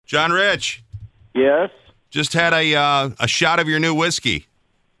John Rich. Yes. Just had a shot of your new whiskey.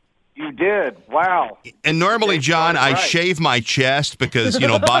 You did. Wow. And normally, John, I shave my chest because,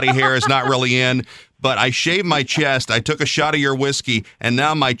 body hair is not really in. But I shaved my chest. I took a shot of your whiskey, and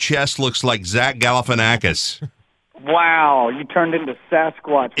now my chest looks like Zach Galifianakis. Wow. You turned into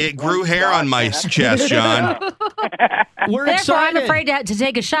Sasquatch. It grew hair on my chest, John. We're Therefore, excited. I'm afraid to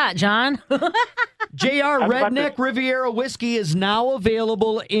take a shot, John. JR, Redneck Riviera whiskey is now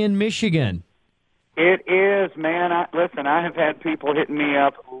available in Michigan. It is, man. Listen, I have had people hitting me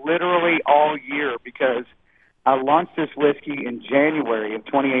up literally all year because I launched this whiskey in January of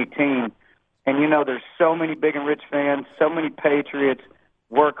 2018. And, there's so many Big and Rich fans, so many patriots,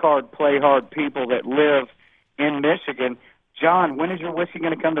 work hard, play hard people that live in Michigan. John, when is your whiskey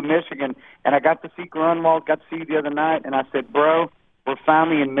going to come to Michigan? And I got to see Grunwald, got to see you the other night, and I said, bro, we're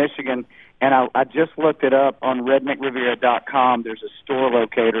finally in Michigan. And I just looked it up on redneckriviera.com. There's a store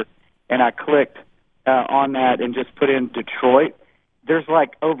locator, and I clicked on that and just put in Detroit. There's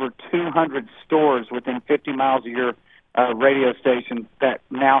like over 200 stores within 50 miles of your radio station that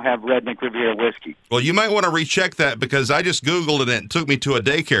now have Redneck Riviera whiskey. Well, you might want to recheck that because I just Googled it and it took me to a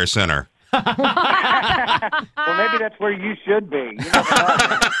daycare center. Well, maybe that's where you should be.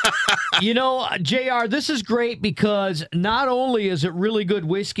 JR, this is great because not only is it really good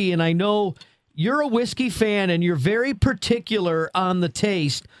whiskey, and I know you're a whiskey fan and you're very particular on the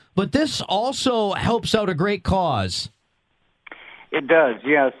taste, but this also helps out a great cause. It does,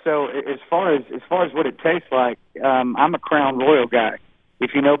 yeah. So as far as what it tastes like, I'm a Crown Royal guy.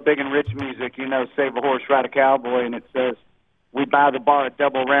 If you know Big and Rich music, Save a Horse, Ride a Cowboy, and it says, we buy the bar a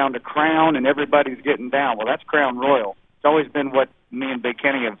double round of Crown and everybody's getting down. Well, that's Crown Royal. It's always been what me and Big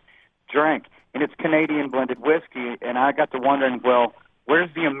Kenny have drank, and it's Canadian blended whiskey. And I got to wondering, well, where's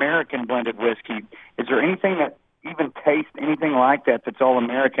the American blended whiskey? Is there anything that even tastes anything like that that's all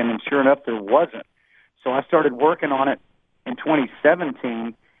American? And sure enough, there wasn't. So I started working on it in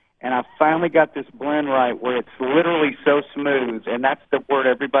 2017, and I finally got this blend right where it's literally so smooth, and that's the word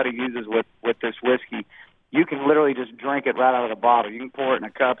everybody uses with this whiskey. You can literally just drink it right out of the bottle. You can pour it in a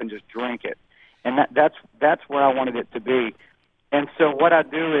cup and just drink it, and that's where I wanted it to be. And so what I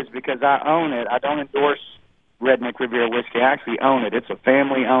do is, because I own it, I don't endorse Redneck Riviera whiskey. I actually own it. It's a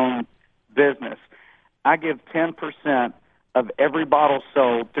family-owned business. I give 10% of every bottle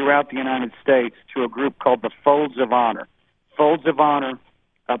sold throughout the United States to a group called the Folds of Honor. Folds of Honor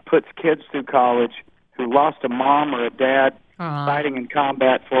puts kids through college who lost a mom or a dad fighting in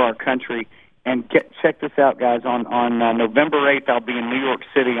combat for our country. And check this out, guys. On November 8th, I'll be in New York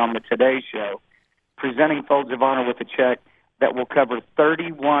City on the Today Show presenting Folds of Honor with a check that will cover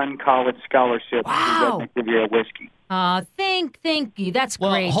 31 college scholarships to Redneck Riviera whiskey. Thank you. That's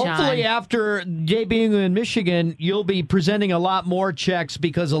great, John. Hopefully John. after being in Michigan, you'll be presenting a lot more checks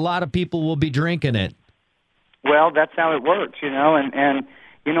because a lot of people will be drinking it. Well, that's how it works, And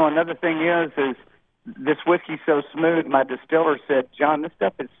another thing is this whiskey's so smooth. My distiller said, John, this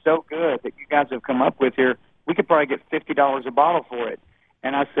stuff is so good that you guys have come up with here. We could probably get $50 a bottle for it.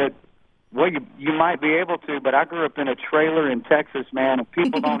 And I said, well, you might be able to, but I grew up in a trailer in Texas, man, and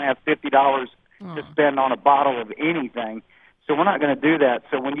people don't have $50 to spend on a bottle of anything. So we're not going to do that.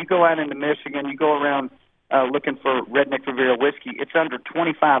 So when you go out into Michigan, you go around looking for Redneck Riviera whiskey, it's under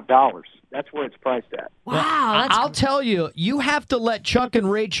 $25. That's where it's priced at. Wow. I'll tell you, you have to let Chuck and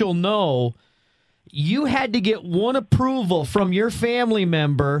Rachel know you had to get one approval from your family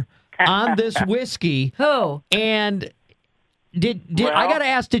member on this whiskey. Who? And I got to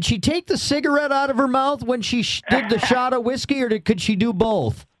ask, did she take the cigarette out of her mouth when she did the shot of whiskey, or could she do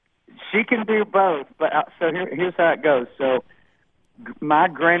both? She can do both, but so here's how it goes. So my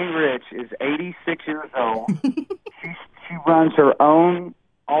Granny Rich is 86 years old. She runs her own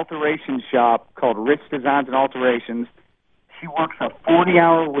alteration shop called Rich Designs and Alterations. She works a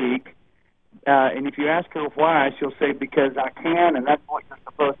 40-hour week, and if you ask her why, she'll say, because I can, and that's what you're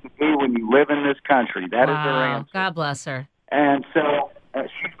supposed to do when you live in this country. That is her answer. God bless her. And so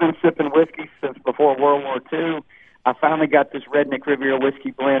she's been sipping whiskey since before World War II. I finally got this Redneck Riviera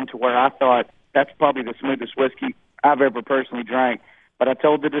whiskey blend to where I thought that's probably the smoothest whiskey I've ever personally drank. But I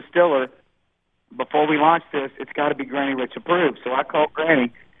told the distiller, before we launch this, it's got to be Granny Rich approved. So I called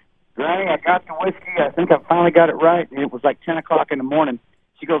Granny. Granny, I got the whiskey. I think I finally got it right. And it was like 10 o'clock in the morning.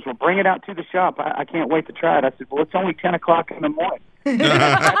 She goes, well, bring it out to the shop. I can't wait to try it. I said, well, it's only 10 o'clock in the morning.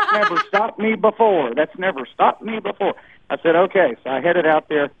 That's never stopped me before. I said, okay. So I headed out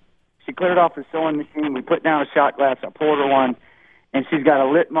there. She cleared off the sewing machine. We put down a shot glass. I poured her one. And she's got a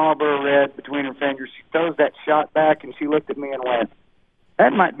lit Marlboro Red between her fingers. She throws that shot back, and she looked at me and went,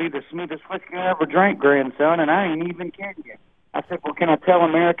 that might be the smoothest whiskey I ever drank, grandson, and I ain't even kidding you. I said, well, can I tell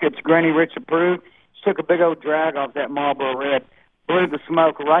America it's Granny Rich approved? She took a big old drag off that Marlboro Red, blew the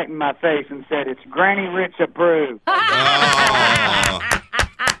smoke right in my face, and said, it's Granny Rich approved. Oh.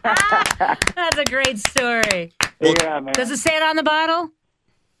 That's a great story. Yeah, man. Does it say it on the bottle?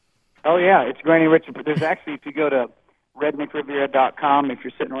 Oh, yeah, it's Granny Rich approved. There's actually, if you go to redneckriviera.com, if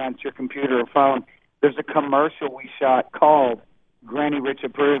you're sitting around at your computer or phone, there's a commercial we shot called Granny Rich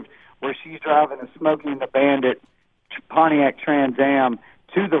Approved, where she's driving a Smokey and the Bandit Pontiac Trans Am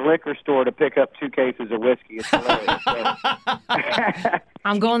to the liquor store to pick up 2 cases of whiskey. It's hilarious.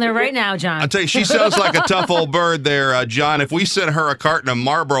 I'm going there right now, John. I'll tell you, she sounds like a tough old bird there, John. If we sent her a carton of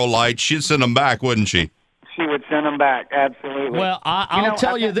Marlboro Lights, she'd send them back, wouldn't she? She would send them back, absolutely. Well, I'll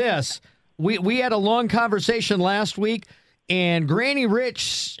tell you this. We had a long conversation last week, and Granny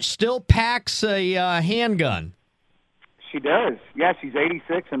Rich still packs a handgun. She does. Yeah, she's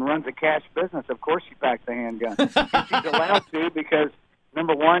 86 and runs a cash business. Of course she packs a handgun. And she's allowed to because,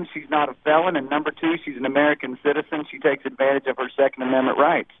 number one, she's not a felon, and number two, she's an American citizen. She takes advantage of her Second Amendment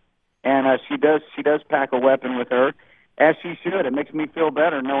rights. And she does pack a weapon with her, as she should. It makes me feel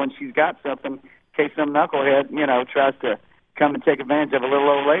better knowing she's got something in case some knucklehead, tries to come and take advantage of a little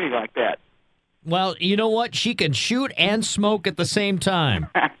old lady like that. Well, you know what? She can shoot and smoke at the same time.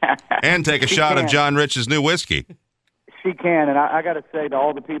 And take a shot of can. John Rich's new whiskey. She can, and I got to say to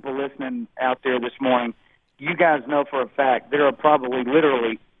all the people listening out there this morning, you guys know for a fact there are probably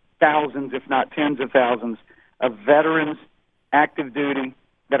literally thousands, if not tens of thousands, of veterans, active duty,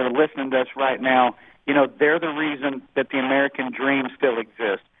 that are listening to us right now. They're the reason that the American dream still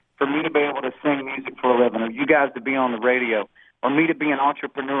exists. For me to be able to sing music for a living, or you guys to be on the radio, or me to be an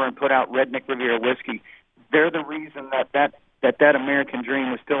entrepreneur and put out Redneck Riviera whiskey, they're the reason that American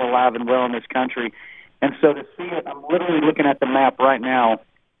dream is still alive and well in this country. And so to see it, I'm literally looking at the map right now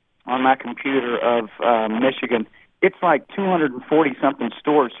on my computer of Michigan. It's like 240-something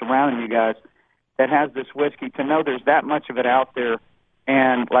stores surrounding you guys that has this whiskey. To know there's that much of it out there,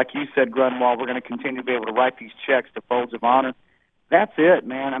 and like you said, Grunwald, we're going to continue to be able to write these checks to Folds of Honor. That's it,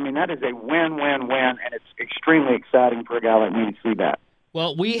 man. I mean, that is a win-win-win, and it's extremely exciting for a guy like me to see that.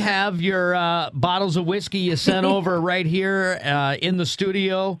 Well, we have your bottles of whiskey you sent over right here in the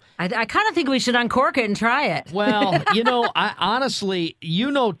studio. I kind of think we should uncork it and try it. Well, I honestly,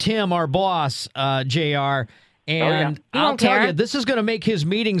 Tim, our boss, JR, and I'll tell you, this is going to make his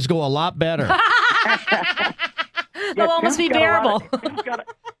meetings go a lot better. They'll almost be bearable.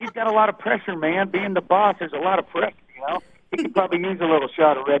 He's got a lot of pressure, man. Being the boss, there's a lot of pressure, He could probably use a little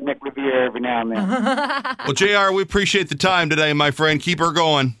shot of Redneck Riviera every now and then. Well, JR, we appreciate the time today, my friend. Keep her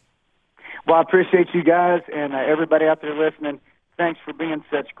going. Well, I appreciate you guys and everybody out there listening. Thanks for being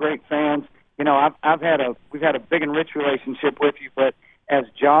such great fans. We've had a big and rich relationship with you, but as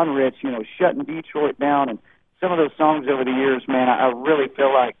John Rich, shutting Detroit down and some of those songs over the years, man, I really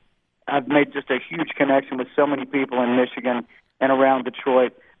feel like I've made just a huge connection with so many people in Michigan and around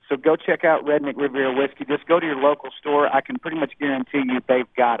Detroit. So go check out Redneck Riviera Whiskey. Just go to your local store. I can pretty much guarantee you they've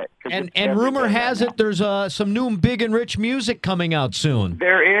got it. And rumor has it there's some new big and rich music coming out soon.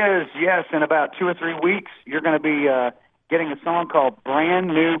 There is, yes. In about 2 or 3 weeks, you're going to be getting a song called Brand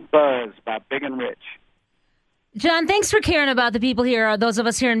New Buzz by Big and Rich. John, thanks for caring about the people here, those of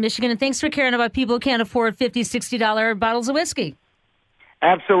us here in Michigan, and thanks for caring about people who can't afford $50, $60 bottles of whiskey.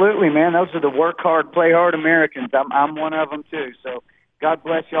 Absolutely, man. Those are the work hard, play hard Americans. I'm one of them, too. So God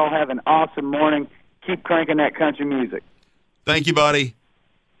bless y'all. Have an awesome morning. Keep cranking that country music. Thank you, buddy.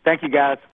 Thank you, guys.